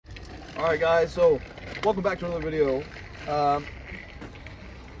Alright guys, so welcome back to another video. I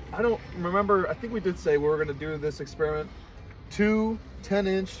don't remember, I think we did say we were going to do this experiment. 2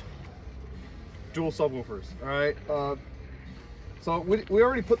 10-inch dual subwoofers, alright? So we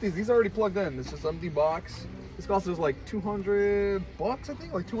already put these are already plugged in. It's just an empty box. This cost us like $200, I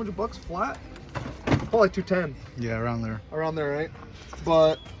think, like $200 flat. Probably like 210. Yeah, around there. Around there, right?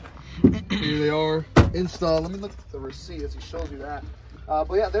 But here they are installed. Let me look at the receipt as it shows you that.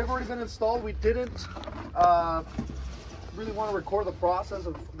 But yeah, they've already been installed. We didn't really want to record the process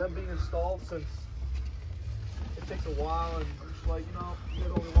of them being installed since it takes a while, and we're just like, you know, we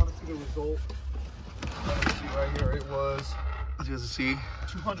only want to see the result. Let's see right here. It was, As you guys see,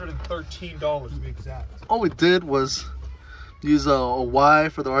 $213 to be exact. all we did was use a Y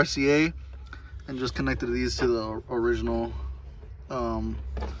for the RCA and just connected these to the original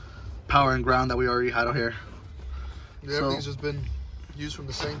power and ground that we already had out here. Yeah, everything's just been used from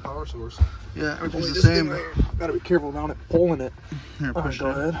the same power source. Yeah, everything's the same. Right, gotta be careful now, pulling it. Here, push go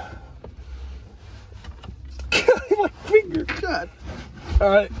it. ahead. My finger, God. All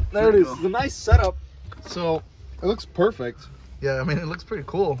right, there it is. It's a nice setup. So it looks perfect. Yeah, I mean, it looks pretty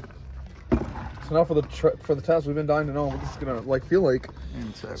cool. So now for the test, we've been dying to know what this is gonna like feel like.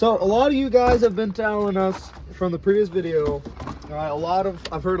 So a lot of you guys have been telling us from the previous video.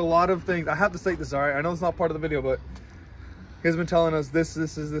 I've heard a lot of things. I have to state this, all right? I know it's not part of the video, but you guys have been telling us this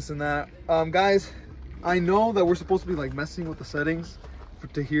and that. Guys, I know that we're supposed to be like messing with the settings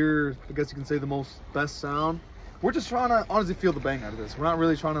to hear, I guess you can say, the best sound. We're just trying to honestly feel the bang out of this. We're not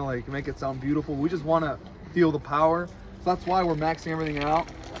really trying to like make it sound beautiful. We just want to feel the power. So that's why we're maxing everything out.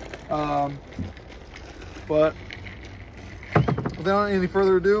 But without any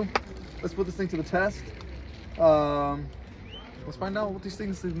further ado, let's put this thing to the test. Let's find out what these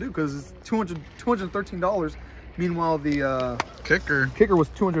things can do, because it's $213. Meanwhile, the kicker was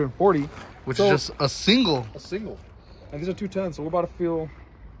 $240, which is just a single. And these are 210, so we're about to feel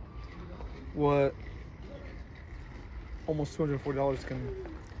what almost $240 can.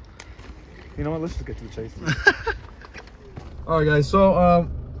 You know what? Let's just get to the chase. All right, guys. So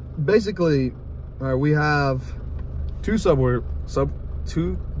basically, we have two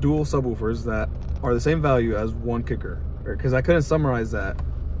dual subwoofers that are the same value as one kicker. Because I couldn't summarize that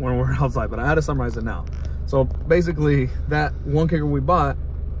when we're outside, but I had to summarize it now. So basically, that one kicker we bought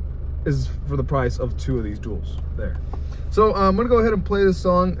is for the price of 2 of these duals there. So I'm gonna go ahead and play this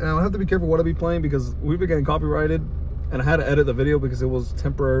song, and I'll have to be careful what I be playing because we've been getting copyrighted, and I had to edit the video because it was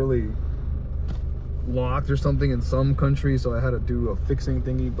temporarily locked or something in some country, so I had to do a fixing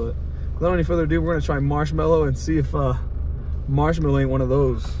thingy. But without any further ado, we're gonna try Marshmallow and see if Marshmallow ain't one of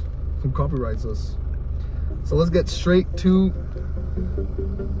those who copyrights us. So let's get straight to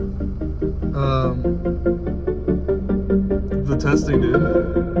the testing, dude.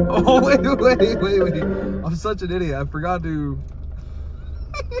 Oh, wait. I'm such an idiot. I forgot to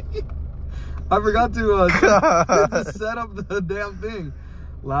set up the damn thing.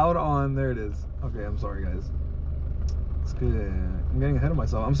 Loud on. There it is. Okay, I'm sorry, guys. It's good. I'm getting ahead of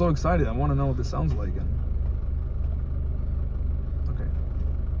myself. I'm so excited. I want to know what this sounds like.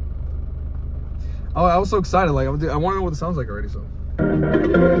 Oh, I was so excited. Like, I want to know what it sounds like already, so. Oh,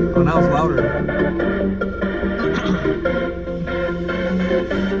 now it's louder.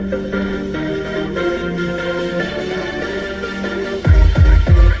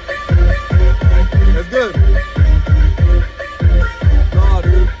 That's good. Oh,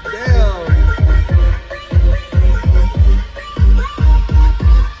 dude. Damn.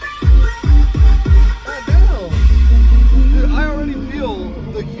 God damn. Dude, I already feel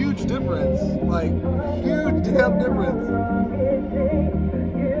the huge difference. Like, huge damn difference.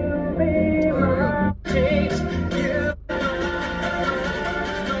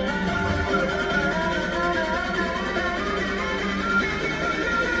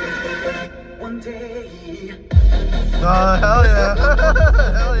 One day. Hell yeah.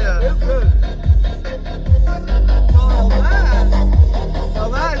 Hell yeah. It's good. Now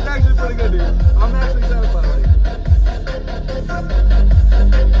that is actually pretty good, dude. I'm actually satisfied.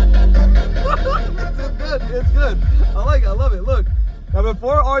 It's good. I like it. I love it. Look. Now,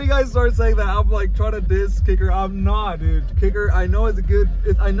 before all you guys start saying that I'm like trying to diss Kicker, I'm not, dude. Kicker, I know it's a good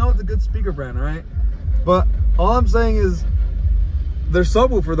speaker brand, all right? But all I'm saying is their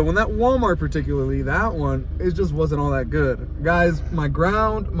subwoofer, the one that Walmart particularly, that one, it just wasn't all that good. Guys, my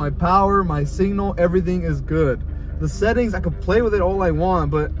ground, my power, my signal, everything is good. The settings, I could play with it all I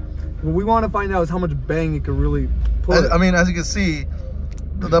want, but what we want to find out is how much bang it could really put. I mean, as you can see,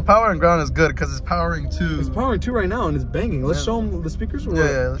 the power and ground is good because it's powering 2. It's powering 2 right now and it's banging. Let's show them the speakers.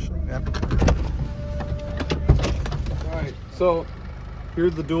 Yeah, let's show them. All right, so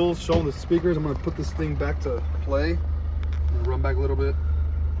Here's the duals showing the speakers. I'm gonna put this thing back to play. I'm gonna run back a little bit.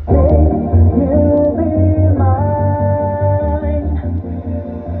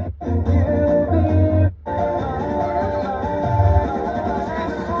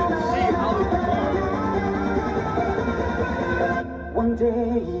 One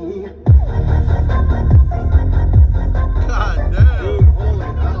day. God damn. Dude, holy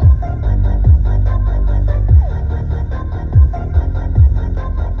hell.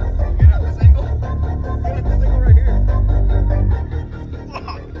 Get at this angle. Get at this angle right here.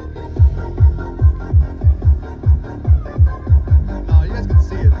 No, you guys can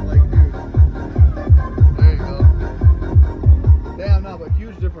see it. Like, dude. There you go. Damn, no, but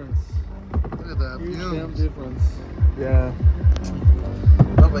huge difference. Look at that. Huge Fumes. damn difference. Yeah.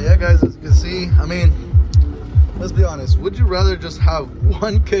 No, but yeah, guys, as you can see, I mean, let's be honest. Would you rather just have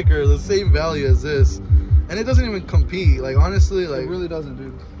one kicker the same value as this, and it doesn't even compete? Like, honestly, like, It really doesn't,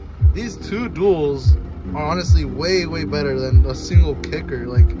 dude. these two duals are honestly way better than a single kicker.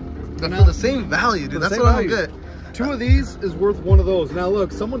 Like, for the same value, dude. That's what I don't get. Two of these is worth one of those. Now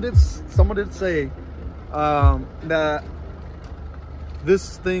look, someone did say that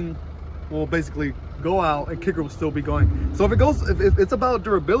this thing will basically go out and kicker will still be going. So if it's about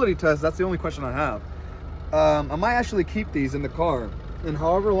durability test, that's the only question I have. I might actually keep these in the car, and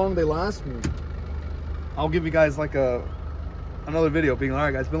however long they last me, I'll give you guys like another video being, all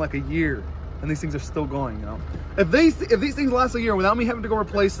right guys, it's been like a year and these things are still going, you know. If these things last a year without me having to go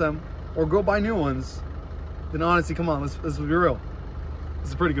replace them or go buy new ones, then honestly, come on, let's be real.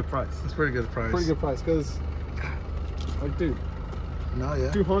 It's a pretty good price. It's a pretty good price. Pretty good price, because, like, dude, No, yeah.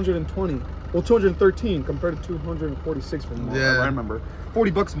 220, well, 213 compared to 246 from Walmart. Yeah. I remember.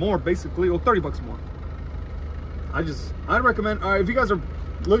 40 bucks more, basically, or 30 bucks more. I'd recommend, if you guys are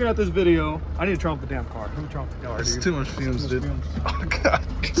looking at this video, I need to turn off the damn car. Let me turn off the car, It's dude. too much fumes, Too much dude. fumes. Oh,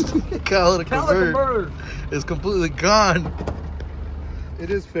 God. Catalytic converter is completely gone. It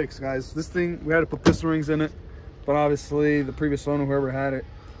is fixed, guys. This thing, we had to put piston rings in it, but obviously the previous owner, whoever had it,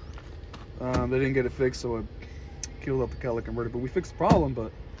 they didn't get it fixed, so it killed up the catalytic converter. But we fixed the problem,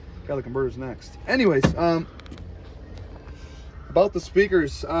 but catalytic converter's next. Anyways, about the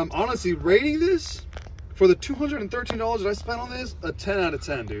speakers, honestly, rating this for the $213 that I spent on this, a 10 out of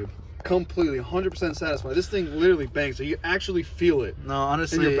 10, dude. Completely, 100% satisfied. This thing literally bangs, so you actually feel it. No,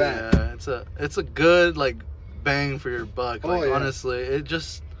 honestly, in your back. yeah, it's a good, like, bang for your buck. Like, yeah. honestly, it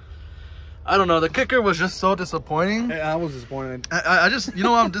just, I don't know, the kicker was just so disappointing. I was disappointed. I just, you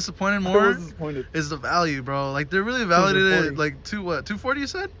know what I'm disappointed I more? was disappointed. Is the value, bro. Like, they're really validated it, 240. like, to what, 240 you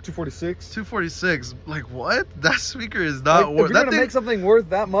said? 246. 246. Like, what? That speaker is not Like, worth if you're that gonna thing. make something worth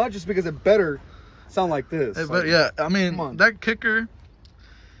that much, it's because it better sound like this. But Like, yeah, I mean, come on. that kicker,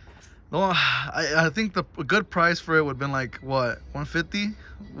 well, I think a good price for it would have been like, what, 150,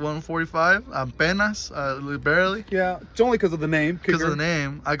 145, apenas, barely. Yeah, it's only because of the name. Because of the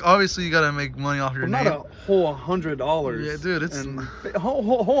name. Like, obviously, you got to make money off your Well, name. not a whole $100. Yeah, dude, it's- and a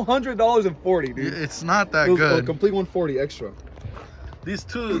whole $100.40, dude. It's not that It was good. a complete 140 extra. These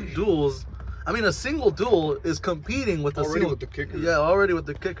two duals, I mean, a single dual is competing with a Already single. with the kicker. Yeah, already with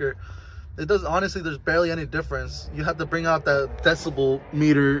the kicker. It does, honestly, there's barely any difference. You have to bring out that decibel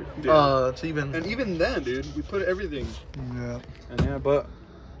meter to even. And even then, dude, we put everything. Yeah. And yeah, but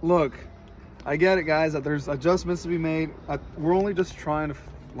look, I get it, guys, that there's adjustments to be made. We're only just trying to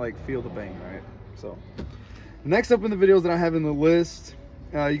like feel the bang, right? So next up in the videos that I have in the list,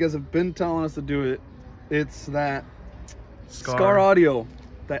 you guys have been telling us to do it. It's that Scar Audio,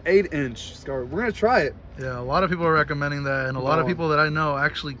 that 8-inch Scar. We're gonna try it. Yeah, a lot of people are recommending that, and a lot of people that I know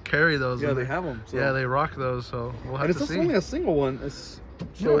actually carry those. Yeah, they have them. So. Yeah, they rock those, so we'll have And it's to just see. only a single one. It's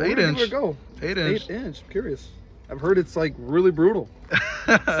so No, we're 8 gonna inch. give it a go. 8 inch. 8 inch. I'm curious. I've heard it's like really brutal.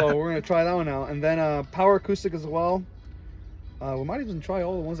 So we're gonna try that one out, and then power acoustic as well. We might even try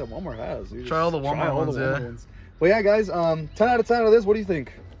all the ones that Walmart has. Try all the Walmart ones, yeah. But yeah, guys, 10 out of 10 out of this. What do you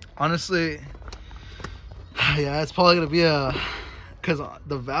think? Honestly, yeah, it's probably gonna be a, because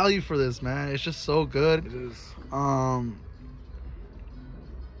the value for this, man, it's just so good. It is.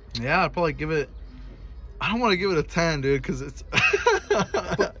 Yeah, I'd probably give it. I don't want to give it a 10, dude, because it's.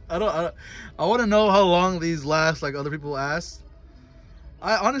 I want to know how long these last, like other people asked.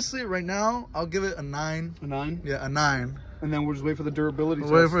 I honestly, right now, I'll give it a 9. A 9. Yeah, a 9. And then we'll just wait for the durability.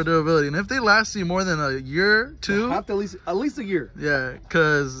 Wait for durability, and if they last you more than a year, 2, have to at least a year. yeah,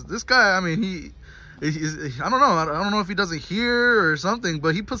 because this guy, I mean, he's, I don't know. I don't know if he doesn't hear or something,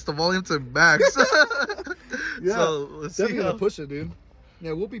 but he puts the volume to max. Yeah, so let's see. definitely gonna push it, dude.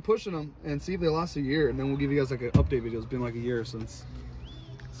 Yeah, we'll be pushing them and see if they last a year, and then we'll give you guys like an update video. It's been like a year since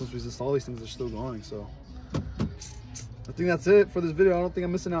we just all these things are still going. So I think that's it for this video. I don't think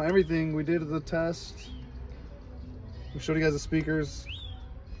I'm missing out everything. We did the test. We showed you guys the speakers.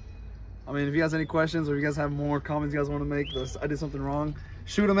 I mean, if you guys have any questions or if you guys have more comments you guys want to make, I did something wrong,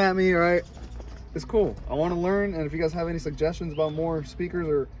 shoot them at me, all right? It's cool. I want to learn, and if you guys have any suggestions about more speakers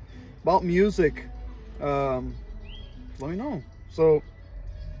or about music, let me know. So,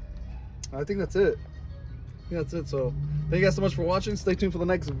 I think that's it. So, thank you guys so much for watching. Stay tuned for the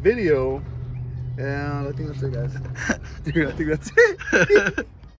next video. And I think that's it, guys. Dude, I think that's it.